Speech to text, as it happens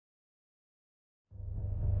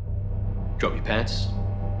Drop your pants.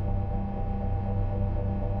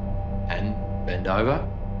 And bend over.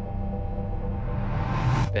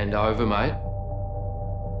 Bend over, mate.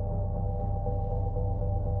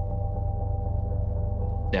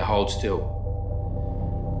 Now hold still.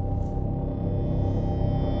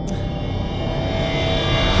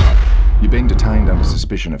 You're being detained under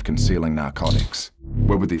suspicion of concealing narcotics.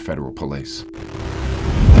 We're with the federal police.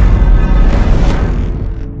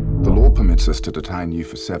 The law permits us to detain you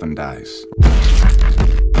for 7 days.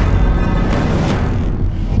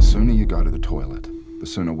 The sooner you go to the toilet, the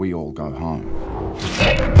sooner we all go home.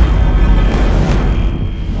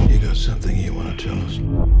 You got something you want to tell us?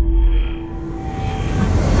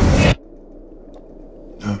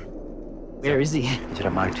 No. Where is he? He's at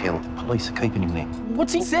a motel. The police are keeping him there.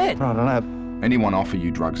 What's he said? I don't know. Anyone offer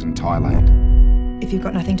you drugs in Thailand? If you've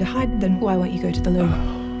got nothing to hide, then why won't you go to the loo?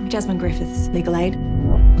 Jasmine Griffiths, Legal Aid.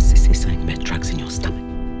 What's this saying about drugs in your stomach?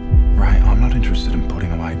 Ray, I'm not interested in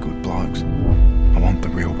putting away good blokes. I want the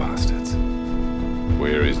real bastards.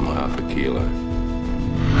 Where is my half a kilo?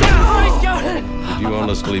 Oh, he's got it! Did you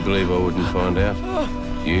honestly believe I wouldn't find out?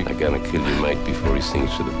 You are gonna kill your mate before he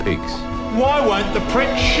sings to the pigs. Why won't the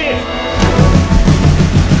prick shift?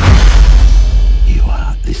 You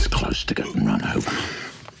are this close to getting run over.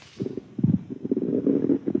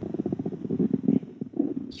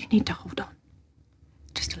 You need to hold on.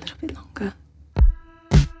 Just a little bit longer.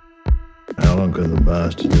 How long can the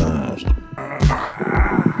bastard last?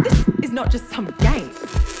 This is not just some game.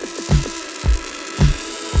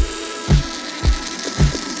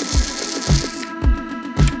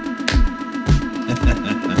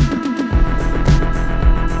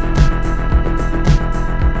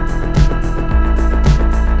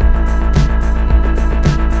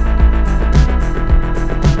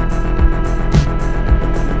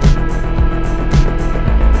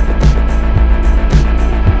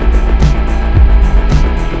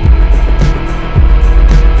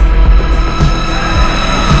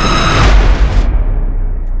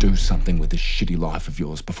 Do something with this shitty life of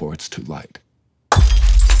yours before it's too late.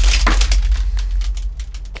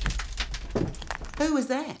 Who was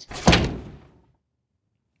that?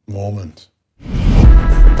 Mormons.